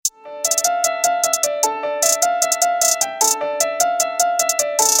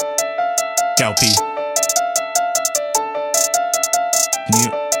Yaw P. New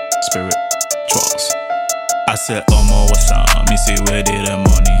spirituals. I said, what's up? Me say, where did the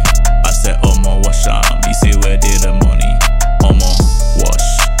money? I said, what's up? Me say, where did the money?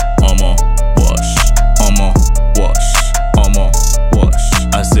 Wash, wash, wash.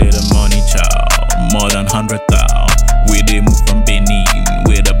 I say the money, child, more than 100,000. We did move from Benin,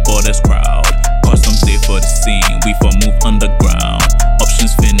 with the borders crowd. Custom stay for the scene, we for move underground.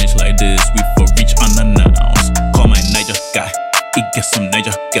 Options finish like this, we for reach unannounced. Call my Niger guy, he get some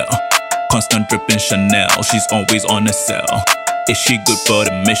Niger girl. Constant dripping Chanel, she's always on the cell. Is she good for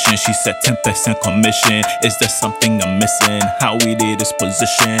the mission? She said 10% commission. Is there something I'm missing? How we did this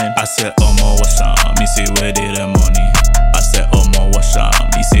position? I said, what's up? Me say, where did the money? I said, what's up?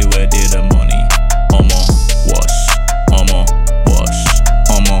 Me say, where did the money? Wash, wash, wash.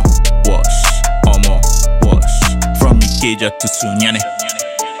 From Ikeja to Sunyane,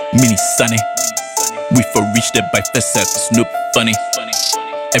 mini sunny. We for reach there by first set, Snoop funny.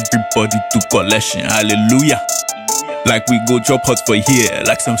 Everybody do collection, hallelujah. Like we go drop hot for here,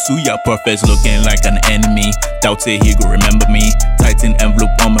 like some suya. Prophets looking like an enemy. Doubt say he go remember me. Tighten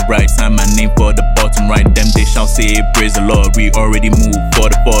envelope on my right, sign my name for the bottom right. Them they shall say praise the Lord. We already moved for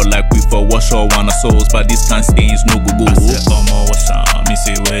the fall, like we for wash all one our souls. But these kind stains no go go. I said, what's up? Me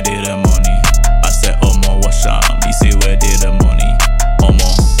say, where did the money? I said, what's up? Me say, where did the money? Wash,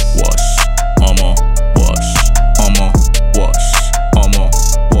 wash, wash,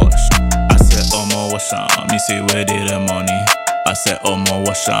 wash. I said, what's up? Me say, where did the money? I said,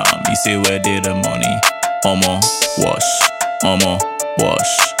 what's up? Me say, where did the money? Wash, wash,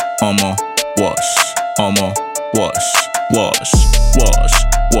 wash, wash, wash, wash, wash, wash,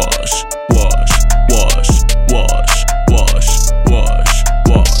 wash, wash, wash, wash,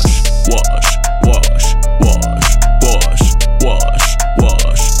 wash, wash, wash, wash, wash,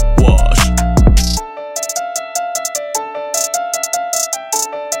 wash, wash.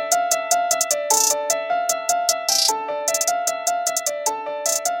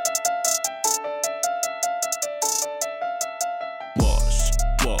 Wash,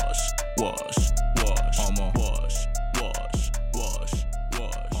 wash, wash.